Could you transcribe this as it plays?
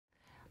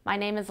My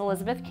name is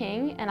Elizabeth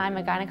King, and I'm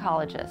a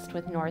gynecologist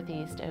with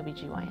Northeast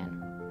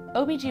OBGYN.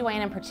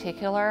 OBGYN in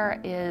particular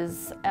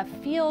is a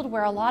field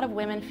where a lot of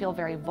women feel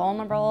very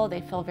vulnerable, they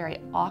feel very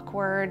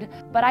awkward,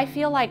 but I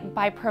feel like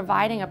by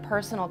providing a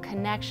personal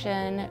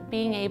connection,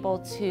 being able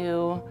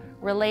to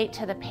relate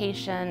to the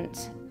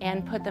patient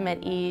and put them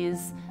at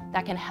ease,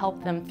 that can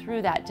help them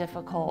through that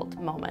difficult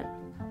moment.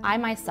 I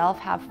myself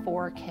have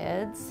 4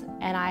 kids,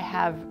 and I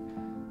have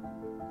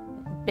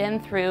been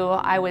through,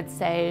 I would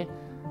say,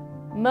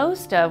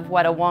 most of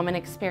what a woman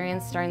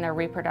experienced during their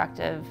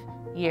reproductive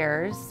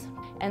years.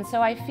 And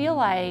so I feel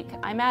like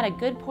I'm at a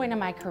good point in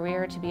my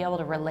career to be able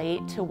to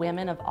relate to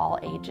women of all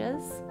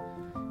ages,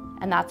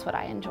 and that's what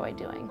I enjoy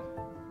doing.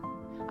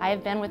 I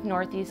have been with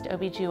Northeast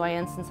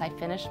OBGYN since I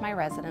finished my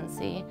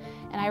residency,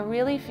 and I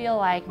really feel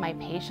like my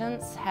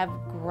patients have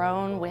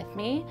grown with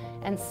me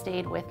and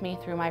stayed with me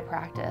through my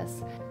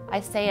practice. I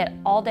say it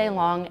all day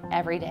long,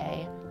 every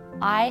day.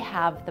 I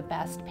have the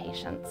best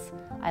patients.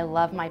 I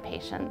love my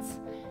patients.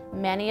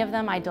 Many of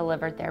them I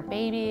delivered their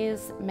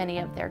babies, many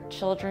of their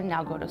children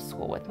now go to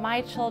school with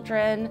my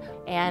children,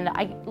 and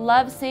I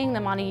love seeing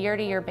them on a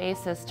year-to-year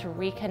basis to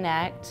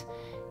reconnect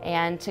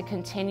and to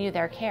continue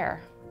their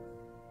care.